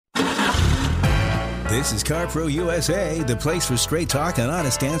This is CarPro USA, the place for straight talk and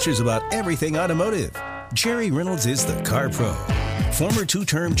honest answers about everything automotive. Jerry Reynolds is the CarPro, former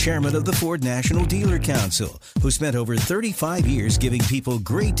two-term chairman of the Ford National Dealer Council, who spent over 35 years giving people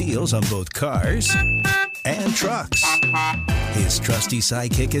great deals on both cars and trucks. His trusty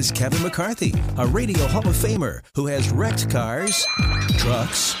sidekick is Kevin McCarthy, a Radio Hall of Famer who has wrecked cars,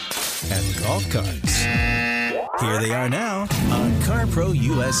 trucks, and golf carts. Here they are now on CarPro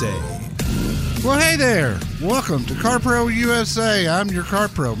USA. Well, hey there. Welcome to CarPro USA. I'm your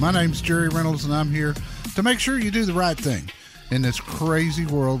CarPro. My name's Jerry Reynolds, and I'm here to make sure you do the right thing in this crazy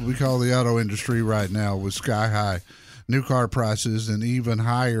world we call the auto industry right now, with sky-high new car prices and even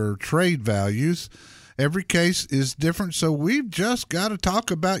higher trade values. Every case is different, so we've just got to talk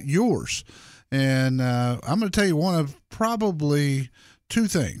about yours. And I'm going to tell you one of probably two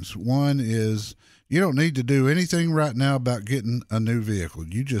things. One is you don't need to do anything right now about getting a new vehicle.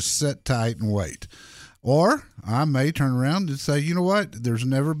 You just sit tight and wait. Or I may turn around and say, you know what, there's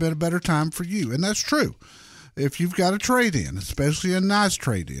never been a better time for you. And that's true. If you've got a trade-in, especially a nice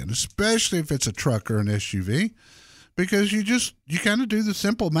trade-in, especially if it's a truck or an SUV, because you kind of do the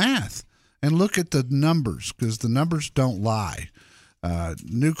simple math and look at the numbers, because the numbers don't lie.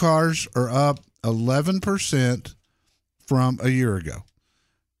 New cars are up 11% from a year ago.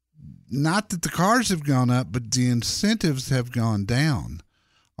 Not that the cars have gone up, but the incentives have gone down.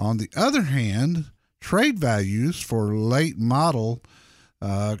 On the other hand, trade values for late model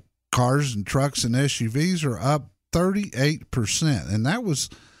cars and trucks and SUVs are up 38%. And that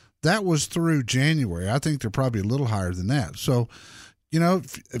was through January. I think they're probably a little higher than that. So, you know,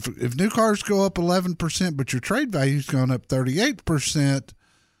 if new cars go up 11%, but your trade value's gone up 38%,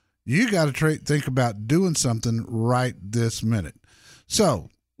 you got to think about doing something right this minute. So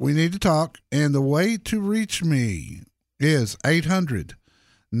we need to talk, and the way to reach me is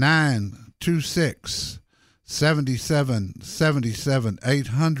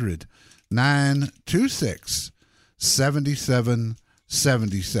 800-926-7777,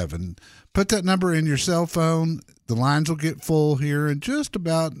 800-926-7777. Put that number in your cell phone. The lines will get full here in just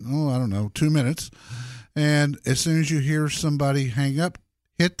about, 2 minutes. And as soon as you hear somebody hang up,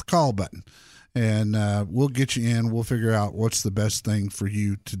 hit the call button. And we'll get you in. We'll figure out what's the best thing for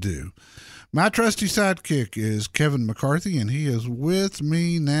you to do. My trusty sidekick is Kevin McCarthy, and he is with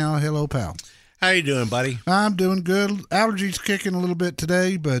me now. Hello, pal. How you doing, buddy? I'm doing good. Allergies kicking a little bit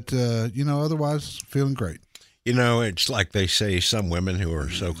today, but, otherwise feeling great. You know, it's like they say, some women who are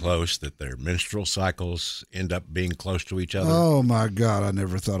so close that their menstrual cycles end up being close to each other. Oh, my God. I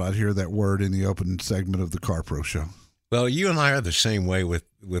never thought I'd hear that word in the opening segment of the CarPro show. Well, you and I are the same way with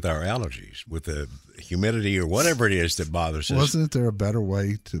our allergies, with the humidity or whatever it is that bothers us. Wasn't there a better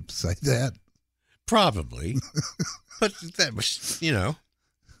way to say that? Probably. But that was,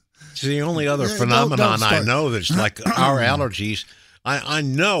 it's the only other phenomenon I know that's like our allergies. I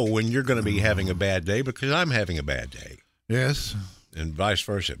know when you're going to be having a bad day because I'm having a bad day. Yes. And vice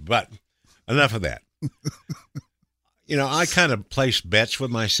versa. But enough of that. I kind of place bets with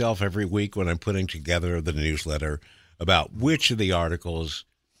myself every week when I'm putting together the newsletter about which of the articles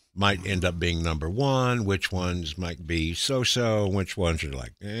might end up being number one, which ones might be so-so, which ones are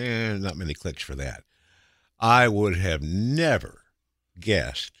like, not many clicks for that. I would have never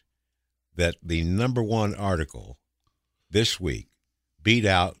guessed that the number one article this week beat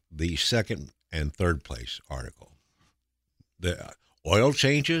out the second and third place article. The oil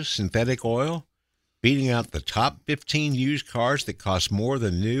changes, synthetic oil, beating out the top 15 used cars that cost more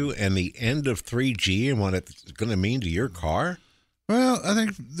than new, and the end of 3G and what it's going to mean to your car? Well, I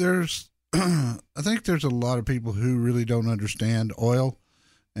think there's a lot of people who really don't understand oil,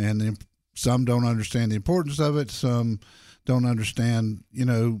 and some don't understand the importance of it. Some don't understand,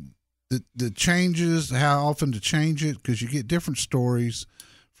 the changes, how often to change it, because you get different stories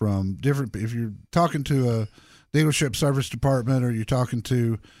from different. If you're talking to a dealership service department or you're talking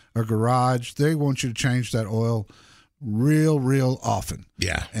to a garage, they want you to change that oil real often.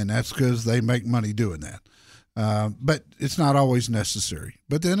 Yeah. And that's because they make money doing that. But it's not always necessary.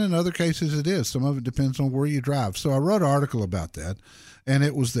 But then in other cases it is. Some of it depends on where you drive. So I wrote an article about that, and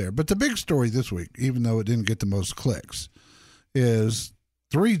it was there. But the big story this week, even though it didn't get the most clicks, is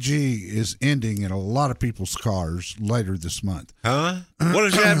 3G is ending in a lot of people's cars later this month. Huh? What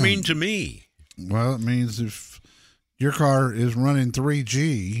does that mean to me? Well, it means if your car is running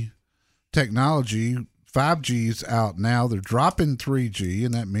 3G technology, 5G is out now. They're dropping 3G,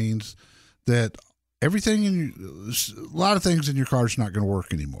 and that means that a lot of things in your car is not going to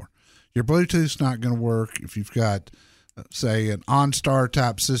work anymore. Your Bluetooth's not going to work. If you've got, say, an OnStar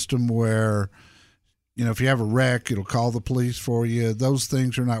type system where if you have a wreck, it'll call the police for you. Those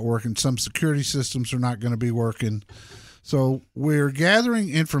things are not working. Some security systems are not going to be working. So we're gathering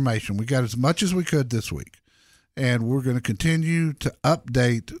information. We got as much as we could this week, and we're going to continue to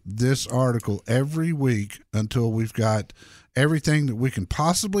update this article every week until we've got everything that we can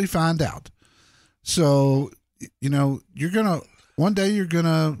possibly find out. So, one day you're going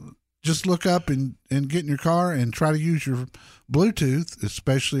to just look up and get in your car and try to use your Bluetooth,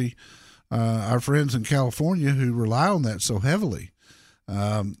 especially our friends in California who rely on that so heavily.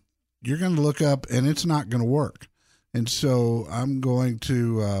 You're going to look up and it's not going to work. And so I'm going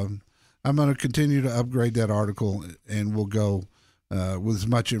to continue to upgrade that article, and we'll go with as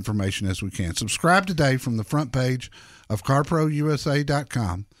much information as we can. Subscribe today from the front page of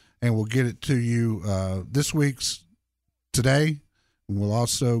CarProUSA.com, and we'll get it to you this week's today. And we'll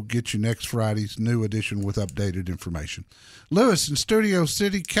also get you next Friday's new edition with updated information. Lewis in Studio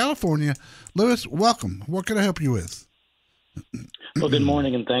City, California. Lewis, welcome. What can I help you with? Well, good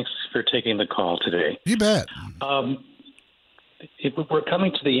morning, and thanks for taking the call today. You bet. We're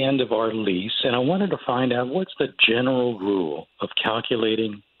coming to the end of our lease, and I wanted to find out what's the general rule of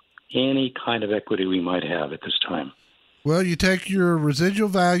calculating any kind of equity we might have at this time. Well, you take your residual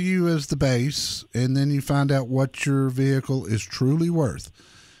value as the base, and then you find out what your vehicle is truly worth.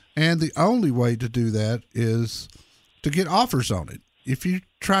 And the only way to do that is to get offers on it. If you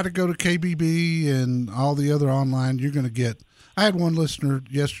try to go to KBB and all the other online, you're going to get – I had one listener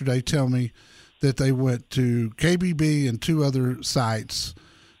yesterday tell me that they went to KBB and 2 other sites,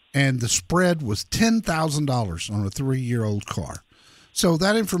 and the spread was $10,000 on a 3-year-old car. So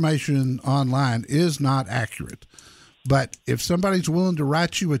that information online is not accurate. But if somebody's willing to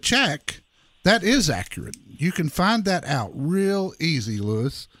write you a check, that is accurate. You can find that out real easy,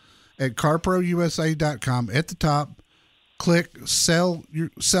 Lewis, at CarProUSA.com. At the top, click sell a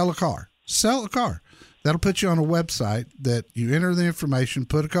car. Sell a car. That'll put you on a website that you enter the information,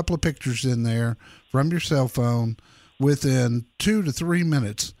 put a couple of pictures in there from your cell phone. Within 2 to 3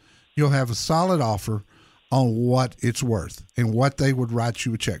 minutes, you'll have a solid offer on what it's worth and what they would write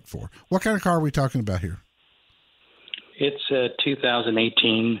you a check for. What kind of car are we talking about here? It's a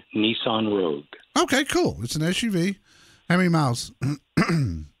 2018 Nissan Rogue. Okay, cool. It's an SUV. How many miles?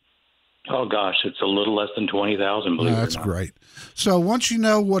 Oh, gosh, it's a little less than 20,000, believe it or not. That's great. So once you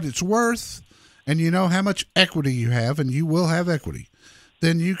know what it's worth and you know how much equity you have, and you will have equity,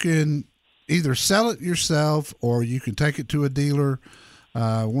 then you can either sell it yourself or you can take it to a dealer,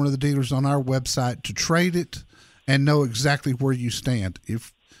 one of the dealers on our website, to trade it and know exactly where you stand.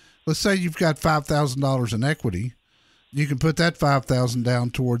 If, let's say you've got $5,000 in equity, you can put that $5,000 down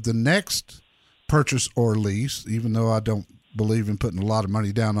toward the next purchase or lease, even though I don't believe in putting a lot of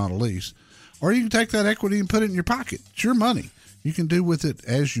money down on a lease. Or you can take that equity and put it in your pocket. It's your money. You can do with it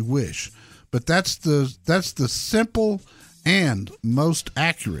as you wish. But that's the simple and most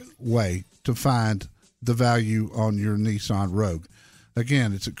accurate way to find the value on your Nissan Rogue.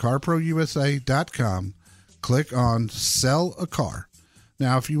 Again, it's at CarProUSA.com. Click on Sell a Car.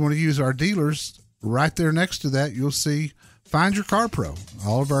 Now, if you want to use our dealers, right there next to that, you'll see Find Your Car Pro.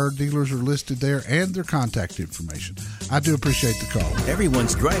 All of our dealers are listed there and their contact information. I do appreciate the call.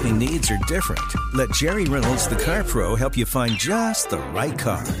 Everyone's driving needs are different. Let Jerry Reynolds, the Car Pro, help you find just the right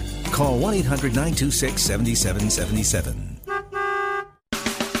car. Call 1-800-926-7777.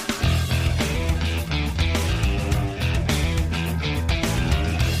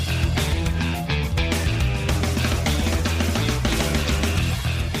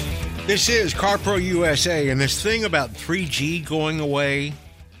 This is CarPro USA, and this thing about 3G going away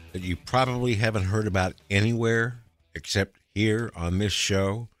that you probably haven't heard about anywhere except here on this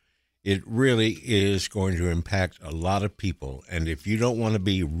show, it really is going to impact a lot of people. And if you don't want to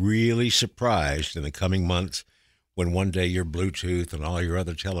be really surprised in the coming months when one day your Bluetooth and all your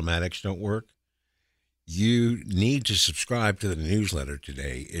other telematics don't work, you need to subscribe to the newsletter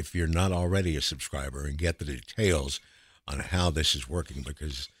today if you're not already a subscriber, and get the details on how this is working,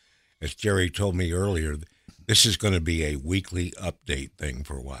 because as Jerry told me earlier, this is going to be a weekly update thing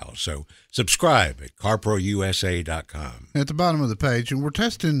for a while. So subscribe at CarProUSA.com. At the bottom of the page, and we're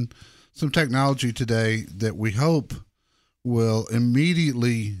testing some technology today that we hope will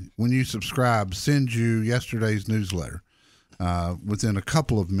immediately, when you subscribe, send you yesterday's newsletter within a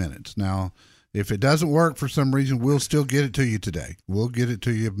couple of minutes. Now, if it doesn't work for some reason, we'll still get it to you today. We'll get it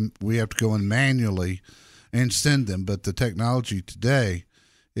to you. We have to go in manually and send them, but the technology today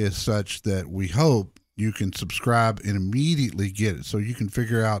is such that we hope you can subscribe and immediately get it, so you can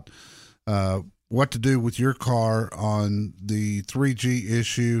figure out what to do with your car on the 3G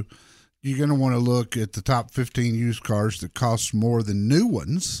issue. You're going to want to look at the top 15 used cars that cost more than new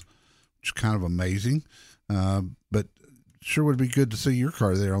ones, which is kind of amazing. But sure would be good to see your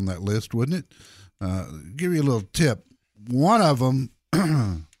car there on that list, wouldn't it? Give you a little tip. One of them,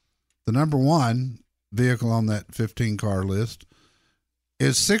 the number one vehicle on that 15-car list,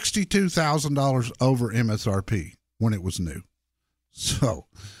 is $62,000 over MSRP when it was new. So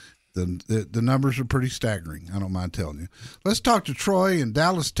the numbers are pretty staggering. I don't mind telling you. Let's talk to Troy in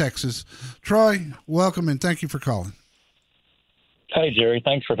Dallas, Texas. Troy, welcome and thank you for calling. Hey, Jerry.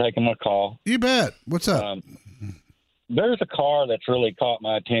 Thanks for taking my call. You bet. What's up? There's a car that's really caught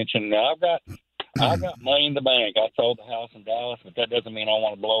my attention. Now, I've got money in the bank. I sold the house in Dallas, but that doesn't mean I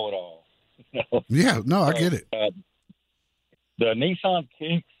want to blow it all. Yeah, no, I get it. The Nissan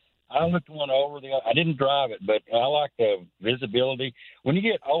Kicks, I looked one over. I didn't drive it, but I like the visibility. When you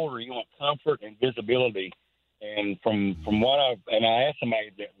get older, you want comfort and visibility. And from what I asked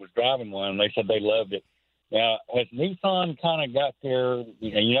somebody that was driving one, and they said they loved it. Now, has Nissan kind of got their,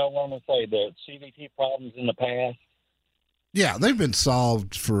 you know what I'm going to say, the CVT problems in the past? Yeah, they've been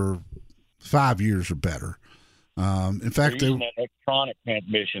solved for 5 years or better. In fact, they're using that electronic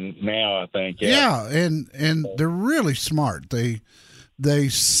transmission now, I think. Yeah, and they're really smart. They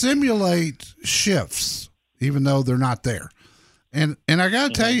simulate shifts even though they're not there. And I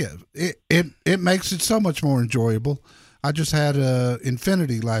got to tell you, it makes it so much more enjoyable. I just had a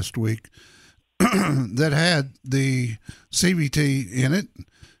Infiniti last week that had the CVT in it,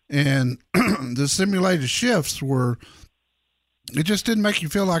 and the simulated shifts were, it just didn't make you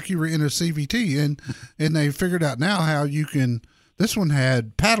feel like you were in a CVT. And they figured out now how you can, this one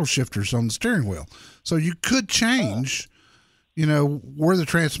had paddle shifters on the steering wheel. So you could change, where the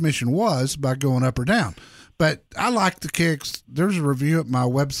transmission was by going up or down. But I like the Kicks. There's a review at my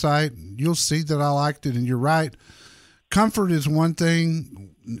website. You'll see that I liked it, and you're right. Comfort is one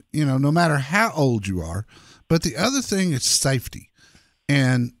thing, no matter how old you are. But the other thing is safety.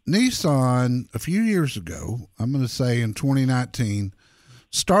 And Nissan, a few years ago, I'm going to say in 2019,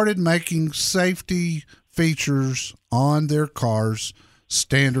 started making safety features on their cars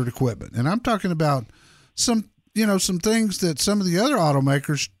standard equipment. And I'm talking about some things that some of the other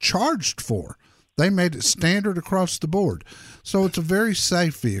automakers charged for. They made it standard across the board. So it's a very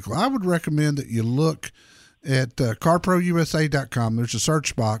safe vehicle. I would recommend that you look at carprousa.com. There's a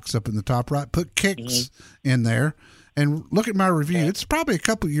search box up in the top right. Put Kicks in there and look at my review. It's probably a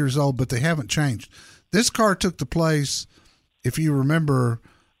couple of years old, but they haven't changed. This car took the place, if you remember,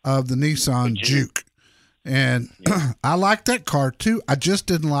 of the Nissan Juke. And I like that car too. I just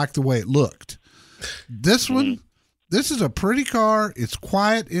didn't like the way it looked. This one, this is a pretty car. It's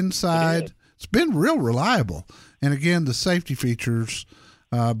quiet inside. It's been real reliable. And again, the safety features,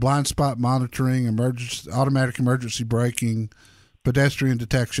 blind spot monitoring, automatic emergency braking, pedestrian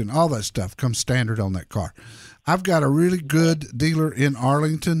detection, all that stuff comes standard on that car. I've got a really good dealer in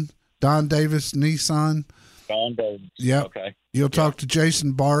Arlington, Don Davis Nissan. Don Davis. Yeah. Okay. You'll talk to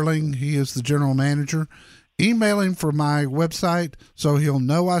Jason Barling. He is the general manager. Email him for my website so he'll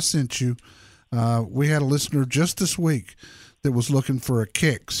know I sent you. We had a listener just this week that was looking for a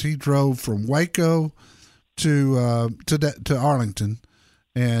Kicks. He drove from Waco to Arlington,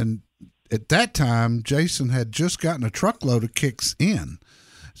 and at that time, Jason had just gotten a truckload of Kicks in,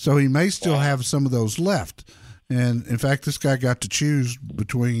 so he may still have some of those left. And in fact, this guy got to choose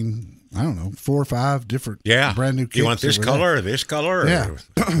between, I don't know, 4 or 5 different brand new Kicks. You want this color or this color? Yeah.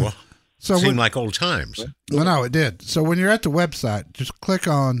 Well, so seemed like old times. Well, no, it did. So when you're at the website, just click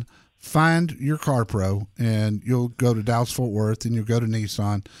on Find Your Car Pro, and you'll go to Dallas-Fort Worth, and you'll go to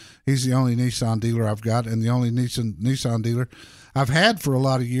Nissan. He's the only Nissan dealer I've got, and the only Nissan dealer I've had for a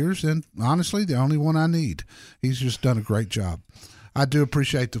lot of years, and honestly, the only one I need. He's just done a great job. I do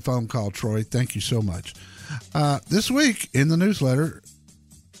appreciate the phone call, Troy. Thank you so much. This week in the newsletter,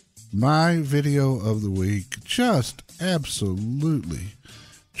 my video of the week just absolutely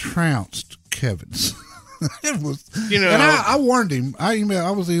trounced Kevin's. It was, and I warned him. I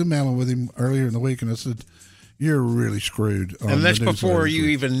was emailing with him earlier in the week, and I said, "You're really screwed." And that's before you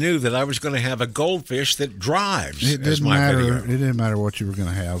even knew that I was going to have a goldfish that drives. It didn't matter. It didn't matter what you were going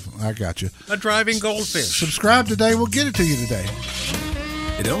to have. I got you. A driving goldfish. Subscribe today. We'll get it to you today.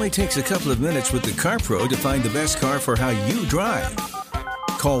 It only takes a couple of minutes with the Car Pro to find the best car for how you drive.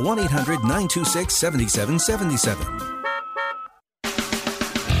 Call 1-800-926-7777.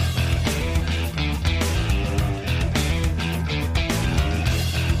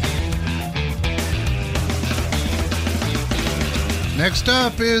 Next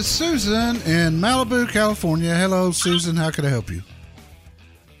up is Susan in Malibu, California. Hello, Susan. How can I help you?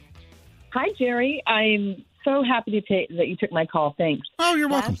 Hi, Jerry. I'm so happy that you took my call. Thanks. Oh, you're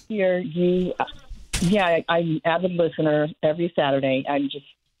welcome. Last year, I'm an avid listener every Saturday. I'm just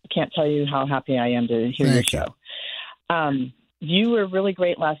can't tell you how happy I am to hear Thank your show. You were really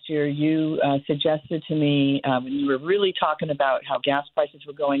great last year. You suggested to me when you were really talking about how gas prices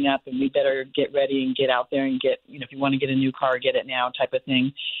were going up and we better get ready and get out there and get, if you want to get a new car, get it now type of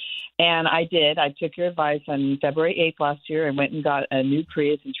thing. And I did. I took your advice on February 8th last year and went and got a new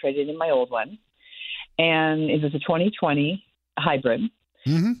Prius and traded in my old one. And it was a 2020 hybrid.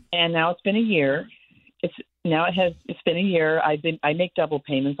 Mm-hmm. And now it's been a year. It's been a year. I make double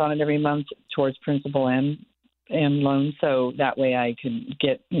payments on it every month towards principal and loan, so that way I can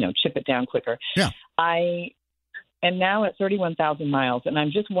get, chip it down quicker. Yeah. I am now at 31,000 miles, and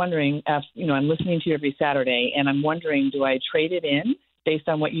I'm just wondering, I'm listening to you every Saturday, and I'm wondering, do I trade it in based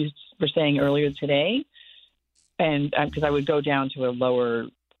on what you were saying earlier today? And because I would go down to a lower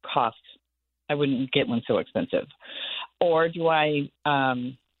cost. I wouldn't get one so expensive. Or do I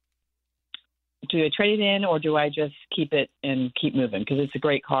trade it in, or do I just keep it and keep moving? Because it's a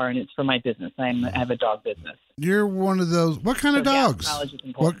great car and it's for my business. I have a dog business. You're one of those. What kind of dogs? I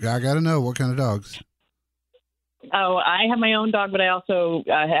got to know what kind of dogs. Oh, I have my own dog, but I also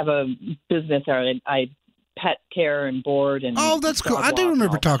have a business. I pet care and board and. Oh, that's cool. I do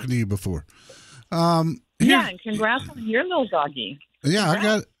remember talking to you before. Yeah, and congrats on your little doggy. Yeah, I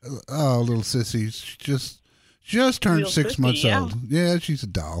got a little sissy. Just turned 6 months old. Yeah, she's a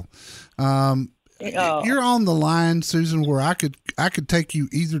doll. You're on the line, Susan, where I could take you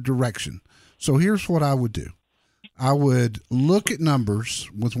either direction. So here's what I would do. I would look at numbers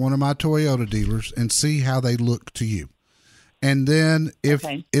with one of my Toyota dealers and see how they look to you. And then if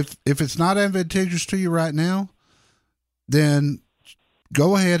it's not advantageous to you right now, then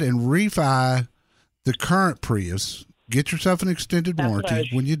go ahead and refi the current Prius. Get yourself an extended warranty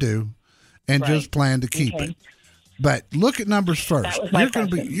when you do, and just plan to keep it. But look at numbers first. You're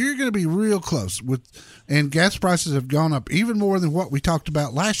going to be real close and gas prices have gone up even more than what we talked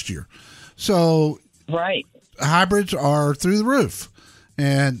about last year. So hybrids are through the roof,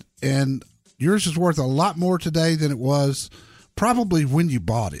 and yours is worth a lot more today than it was probably when you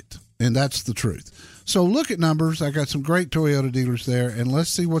bought it, and that's the truth. So look at numbers. I got some great Toyota dealers there, and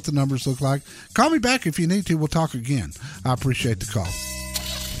let's see what the numbers look like. Call me back if you need to. We'll talk again. I appreciate the call.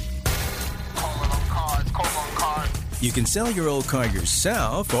 You can sell your old car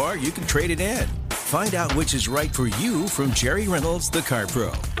yourself, or you can trade it in. Find out which is right for you from Jerry Reynolds, the Car Pro,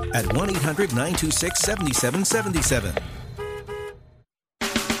 at 1-800-926-7777.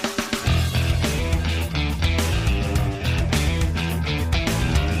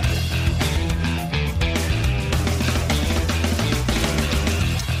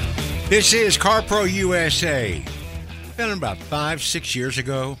 This is CarPro USA. About 5-6 years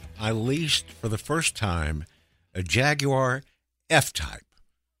ago, I leased for the first time a Jaguar F-Type.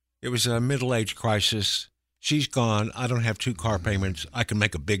 It was a middle-age crisis. She's gone. I don't have 2 car payments. I can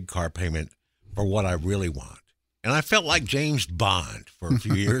make a big car payment for what I really want. And I felt like James Bond for a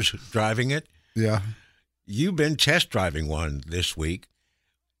few years driving it. Yeah. You've been test driving one this week.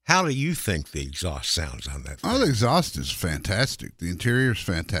 How do you think the exhaust sounds on that thing? Oh, the exhaust is fantastic. The interior is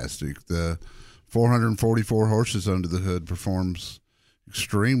fantastic. The 444 horses under the hood performs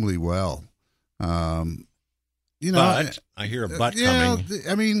extremely well. But I hear a butt coming.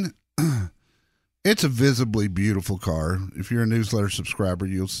 I mean, it's a visibly beautiful car. If you're a newsletter subscriber,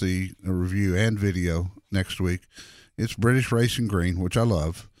 you'll see a review and video next week. It's British Racing Green, which I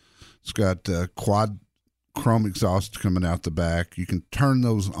love. It's got quad chrome exhaust coming out the back. You can turn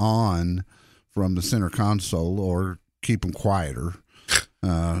those on from the center console or keep them quieter.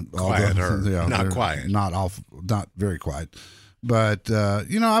 Not quiet. Not very quiet. But,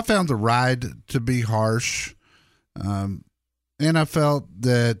 I found the ride to be harsh. And I felt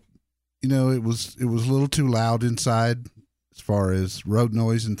that, it was a little too loud inside as far as road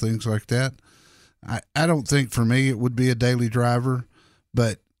noise and things like that. I don't think for me it would be a daily driver,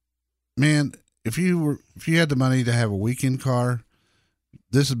 but man, if you had the money to have a weekend car,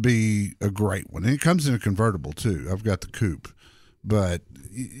 this would be a great one. And it comes in a convertible too. I've got the coupe, but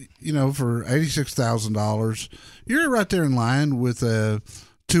for $86,000, you're right there in line with a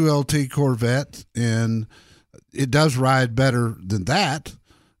 2LT Corvette, and it does ride better than that.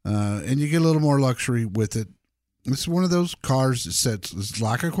 And you get a little more luxury with it. It's one of those cars that it's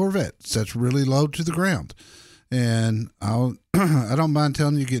like a Corvette, sets really low to the ground. And I don't mind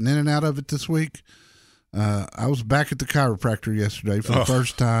telling you, getting in and out of it this week. I was back at the chiropractor yesterday for the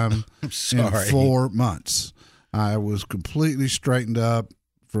first time in 4 months. I was completely straightened up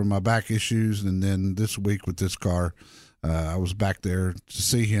from my back issues, and then this week with this car, I was back there to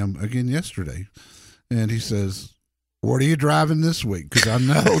see him again yesterday. And he says, what are you driving this week? Because I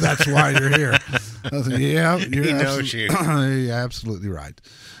know that's why you're here. I said, yeah, He knows you. You're absolutely right.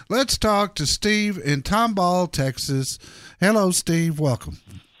 Let's talk to Steve in Tomball, Texas. Hello, Steve. Welcome.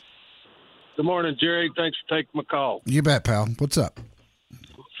 Good morning, Jerry. Thanks for taking my call. You bet, pal. What's up?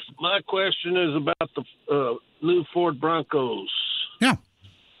 My question is about the new Ford Broncos. Yeah.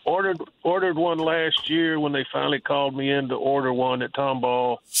 Ordered one last year when they finally called me in to order one at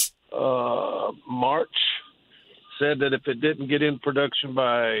Tomball, March. Said that if it didn't get in production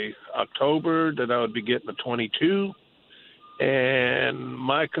by October, that I would be getting a 22. And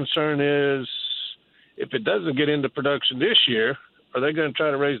my concern is, if it doesn't get into production this year, are they going to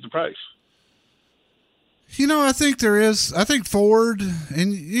try to raise the price? You know, I think there is. I think Ford,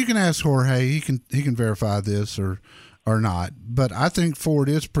 and you can ask Jorge. He can verify this or not. But I think Ford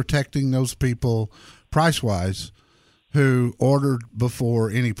is protecting those people price wise who ordered before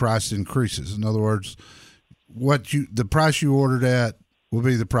any price increases. In other words, the price you ordered at will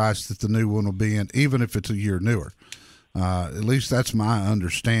be the price that the new one will be in, even if it's a year newer. At least that's my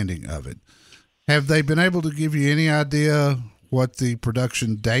understanding of it. Have they been able to give you any idea what the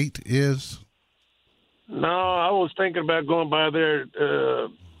production date is? No, I was thinking about going by there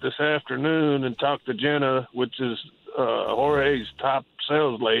this afternoon and talk to Jenna, which is Jorge's top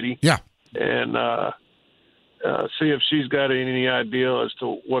sales lady. Yeah. And see if she's got any idea as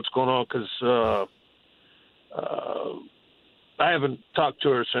to what's going on, because I haven't talked to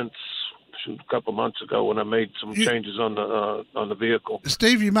her since a couple months ago when I made some changes on the vehicle.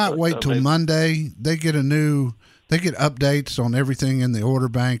 Steve, you might wait till Monday. They get updates on everything in the order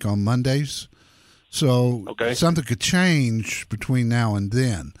bank on Mondays. So something could change between now and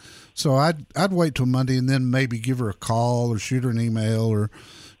then. So I'd wait till Monday and then maybe give her a call or shoot her an email or,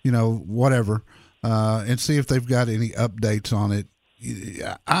 whatever, and see if they've got any updates on it.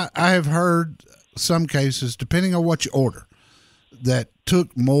 I have heard some cases, depending on what you order, that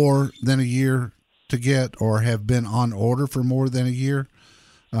took more than a year to get or have been on order for more than a year,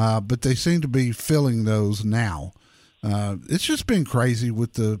 but they seem to be filling those now. It's just been crazy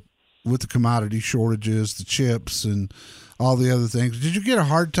with the commodity shortages, the chips, and all the other things. Did you get a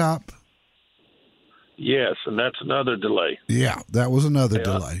hard top? Yes, and that's another delay. Yeah, that was another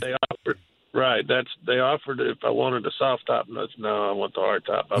delay. They offered if I wanted a soft top, and that's no, I want the hard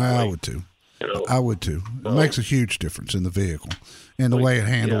top. I would too. I would too. It makes a huge difference in the vehicle and the way it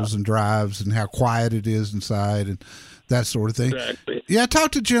handles and drives and how quiet it is inside and that sort of thing. Exactly. Yeah,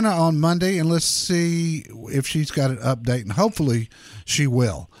 talk to Jenna on Monday and let's see if she's got an update, and hopefully she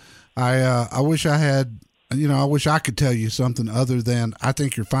will. I wish I had, I wish I could tell you something other than I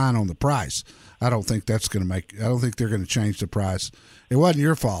think you're fine on the price. I don't think that's going to I don't think they're going to change the price. It wasn't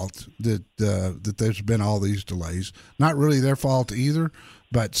your fault that there's been all these delays. Not really their fault either,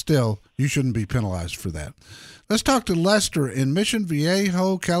 but still, you shouldn't be penalized for that. Let's talk to Lester in Mission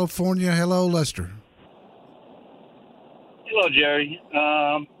Viejo, California. Hello, Lester. Hello, Jerry.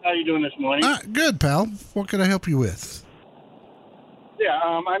 How are you doing this morning? Good, pal. What can I help you with? Yeah,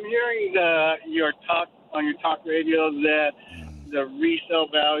 I'm hearing your talk on your talk radio that the resale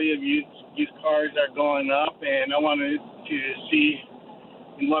value of used cars are going up, and I wanted to see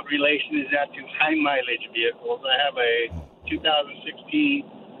in what relation is that to high mileage vehicles. I have a 2016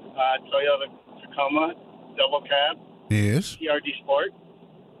 Toyota Tacoma double cab. Yes. TRD Sport.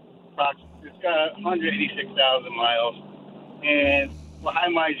 It's got 186,000 miles, and for high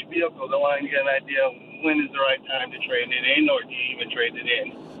mileage vehicles, I want to get an idea of when is the right time to trade it in, or do you even trade it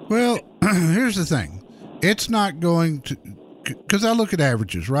in? Well, here's the thing. It's not going to, because I look at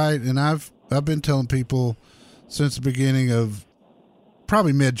averages, right? And I've been telling people since the beginning of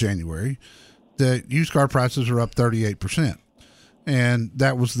probably mid-January that used car prices are up 38%. And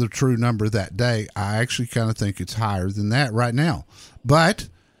that was the true number that day. I actually kind of think it's higher than that right now. But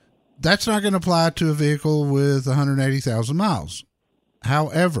that's not going to apply to a vehicle with 180,000 miles.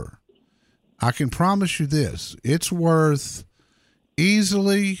 However, I can promise you this. It's worth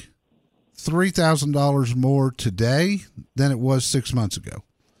easily $3,000 more today than it was 6 months ago.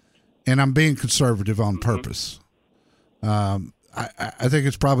 And I'm being conservative on purpose. I think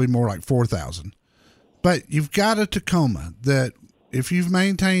it's probably more like 4,000. But you've got a Tacoma that if you've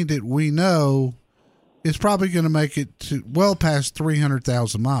maintained it, we know it's probably going to make it to well past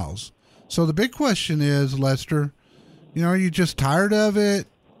 300,000 miles. So the big question is, Lester, are you just tired of it?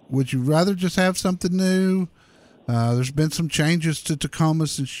 Would you rather just have something new? There's been some changes to Tacoma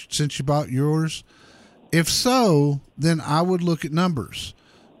since you bought yours. If so, then I would look at numbers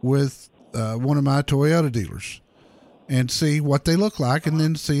with one of my Toyota dealers and see what they look like, and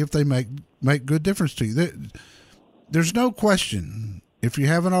then see if they make good difference to you. There's no question, if you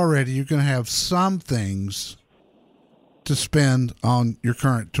haven't already, you're going to have some things to spend on your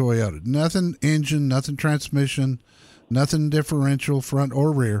current Toyota. Nothing engine, nothing transmission, nothing differential, front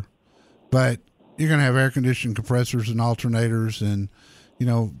or rear. But you're going to have air conditioning compressors and alternators and,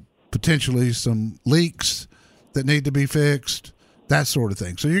 potentially some leaks that need to be fixed, that sort of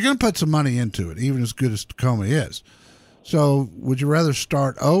thing. So you're going to put some money into it, even as good as Tacoma is. So would you rather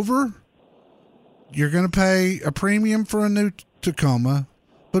start over? You're going to pay a premium for a new Tacoma,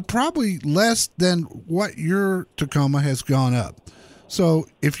 but probably less than what your Tacoma has gone up. So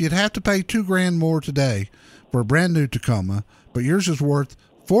if you'd have to pay $2,000 more today for a brand new Tacoma, but yours is worth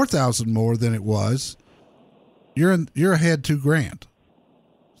 $4,000 more than it was, you're ahead $2,000.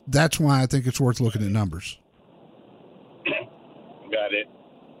 That's why I think it's worth looking at numbers. Got it.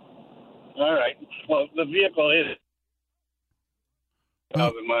 All right. Well, the vehicle is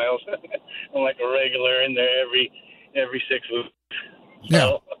 1,000 miles. I'm like a regular in there every 6 weeks. So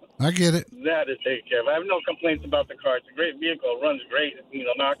yeah, I get it. That is taken care of. I have no complaints about the car. It's a great vehicle. It runs great.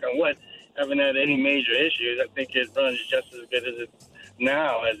 Knock on wood. Haven't had any major issues. I think it runs just as good as it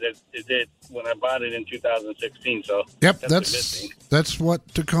now as it did when I bought it in 2016. So yep, that's what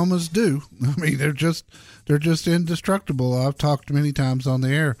Tacomas do. I mean, they're just indestructible. I've talked many times on the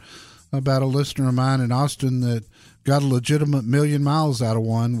air about a listener of mine in Austin that got a legitimate 1,000,000 miles out of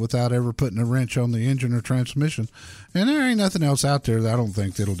one without ever putting a wrench on the engine or transmission. And there ain't nothing else out there that I don't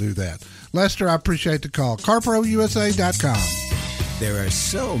think that'll do that. Lester, I appreciate the call. CarProUSA.com. There are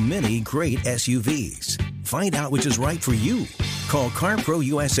so many great SUVs. Find out which is right for you. Call CarPro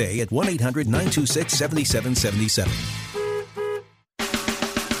USA at 1-800-926-7777.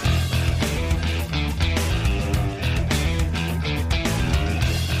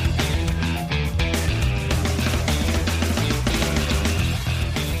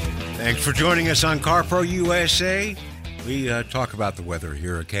 Thanks for joining us on CarPro USA. We talk about the weather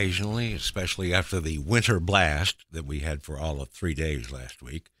here occasionally, especially after the winter blast that we had for all of 3 days last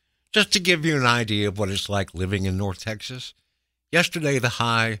week. Just to give you an idea of what it's like living in North Texas, yesterday the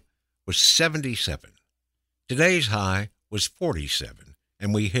high was 77. Today's high was 47,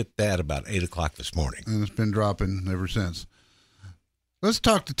 and we hit that about 8 o'clock this morning. And it's been dropping ever since. Let's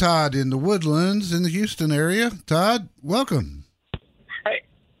talk to Todd in the Woodlands in the Houston area. Todd, welcome. Hey,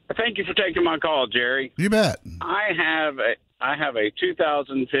 thank you for taking my call, Jerry. You bet. I have a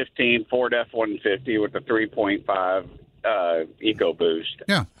 2015 Ford F-150 with a 3.5 EcoBoost.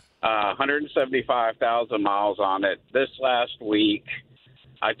 Yeah. 175,000 miles on it. This last week,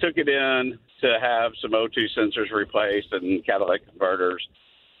 I took it in to have some O2 sensors replaced and catalytic converters.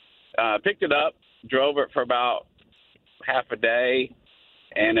 Picked it up, drove it for about half a day,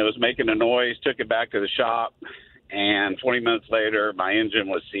 and it was making a noise. Took it back to the shop, and 20 minutes later, my engine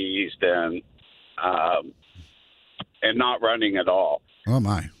was seized and not running at all. Oh,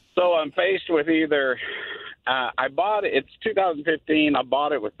 my. So I'm faced with either I bought it. It's 2015. I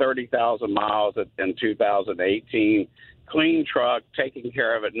bought it with 30,000 miles in 2018. Clean truck, taking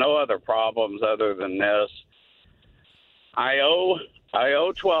care of it. No other problems other than this. I owe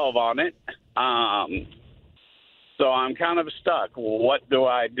 12 on it. So I'm kind of stuck. What do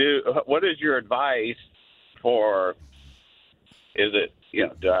I do? What is your advice for? Is it,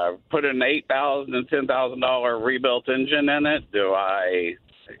 do I put an $8,000 and $10,000 rebuilt engine in it?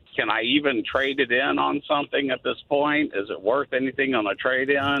 Can I even trade it in on something at this point? Is it worth anything on a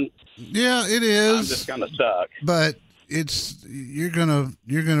trade-in? Yeah, it is. I'm just kind of stuck. But you're gonna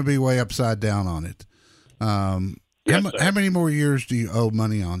be way upside down on it. Yes, how many more years do you owe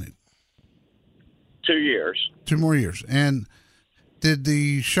money on it? 2 years. 2 more years. And did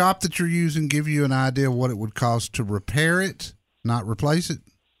the shop that you're using give you an idea of what it would cost to repair it, not replace it?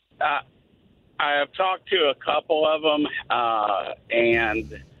 I have talked to a couple of them,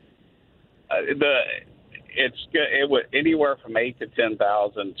 and it was anywhere from $8,000 to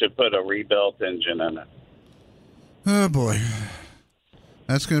 $10,000 to put a rebuilt engine in it. Oh boy,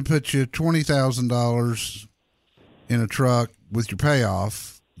 that's going to put you $20,000 in a truck with your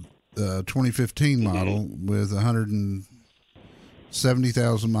payoff. 2015 model with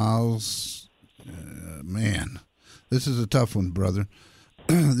 170,000 miles. Man, this is a tough one, brother.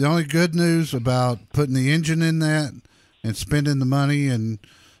 The only good news about putting the engine in that and spending the money, and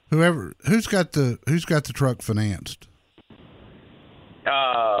who's got the truck financed?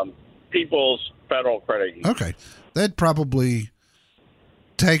 People's Federal Credit Union. Okay, they'd probably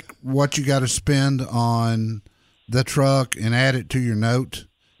take what you got to spend on the truck and add it to your note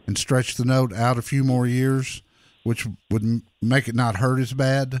and stretch the note out a few more years, which would make it not hurt as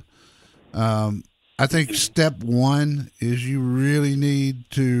bad. I think step one is you really need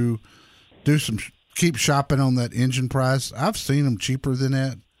to keep shopping on that engine price. I've seen them cheaper than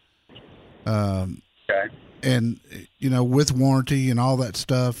that. Okay. and with warranty and all that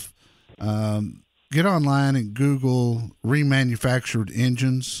stuff, get online and Google remanufactured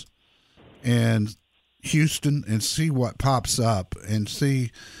engines and Houston and see what pops up, and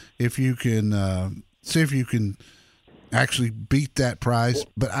see if you can actually beat that price.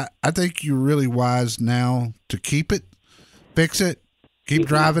 But I think you're really wise now to keep it, fix it, keep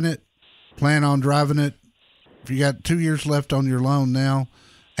driving it, plan on driving it. If you got 2 years left on your loan now,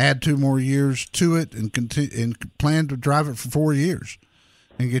 add 2 more years to it and continue and plan to drive it for 4 years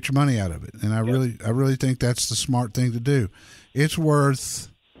and get your money out of it. And I really think that's the smart thing to do. It's worth,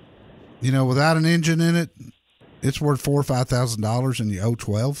 without an engine in it, it's worth $4,000 or $5,000 and you owe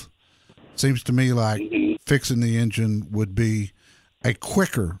 $12,000. Seems to me like fixing the engine would be a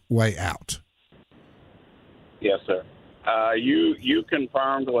quicker way out. Yes, sir. You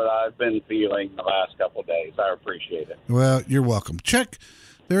confirmed what I've been feeling the last couple of days. I appreciate it. Well, you're welcome. I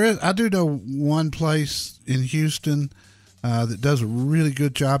do know one place in Houston that does a really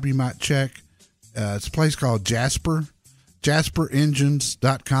good job. You might check. It's a place called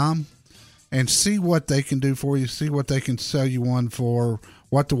JasperEngines.com, and see what they can do for you. See what they can sell you one for,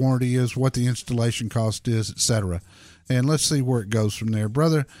 what the warranty is, what the installation cost is, etc. And let's see where it goes from there.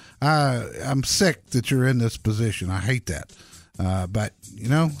 Brother, I'm sick that you're in this position. I hate that. But,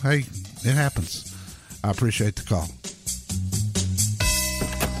 hey, it happens. I appreciate the call.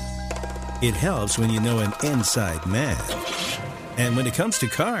 It helps when you know an inside man. And when it comes to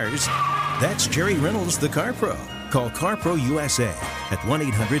cars, that's Jerry Reynolds, the Car Pro. Call CarPro USA at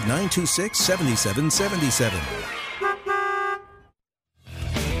 1-800-926-7777.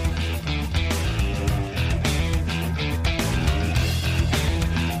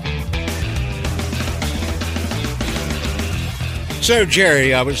 So,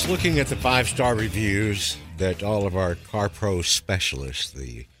 Jerry, I was looking at the 5-star reviews that all of our Car Pro specialists,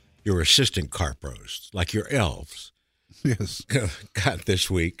 your assistant Car Pros, like your elves, yes, got this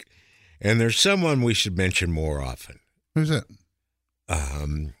week. And there's someone we should mention more often. Who's that?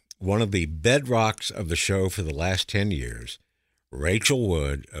 One of the bedrocks of the show for the last 10 years, Rachel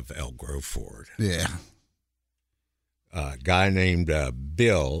Wood of Elk Grove Ford. Yeah. A guy named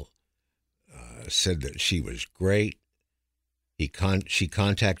Bill said that she was great. She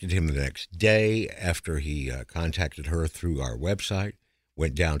contacted him the next day after he contacted her through our website,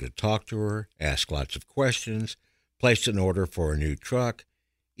 went down to talk to her, asked lots of questions, placed an order for a new truck.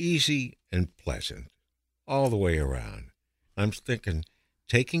 Easy and pleasant all the way around. I'm thinking,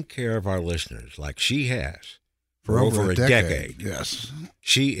 taking care of our listeners like she has for over a decade. Yes.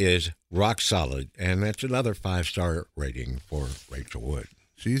 She is rock solid, and that's another 5-star rating for Rachel Wood.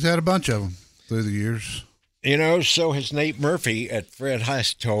 She's had a bunch of them through the years. So has Nate Murphy at Fred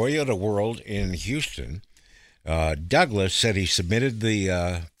Haas Toyota World in Houston. Douglas said he submitted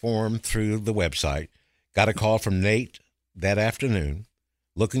the form through the website, got a call from Nate that afternoon,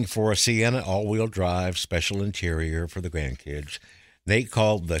 looking for a Sienna all-wheel drive special interior for the grandkids. Nate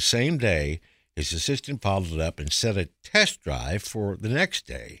called the same day. His assistant followed up and set a test drive for the next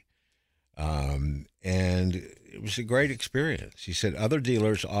day. And it was a great experience. He said other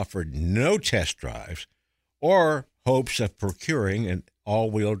dealers offered no test drives or hopes of procuring an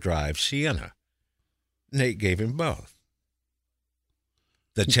all-wheel drive Sienna. Nate gave him both.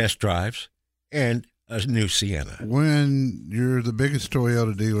 The test drives and a new Sienna. When you're the biggest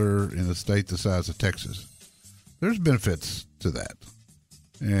Toyota dealer in a state the size of Texas, there's benefits to that.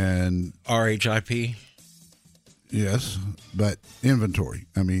 And RHIP? Yes, but inventory.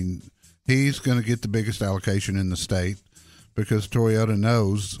 I mean, he's going to get the biggest allocation in the state because Toyota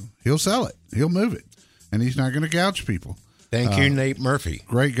knows he'll sell it. He'll move it. And he's not going to gouge people. Thank you, Nate Murphy.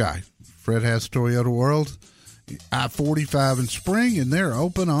 Great guy. Fred Haas Toyota World, I-45 in Spring, and they're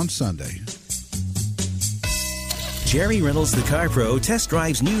open on Sunday. Jerry Reynolds, the Car Pro, test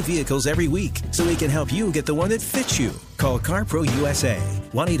drives new vehicles every week so he can help you get the one that fits you. Call CarPro USA,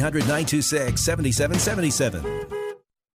 1-800-926-7777.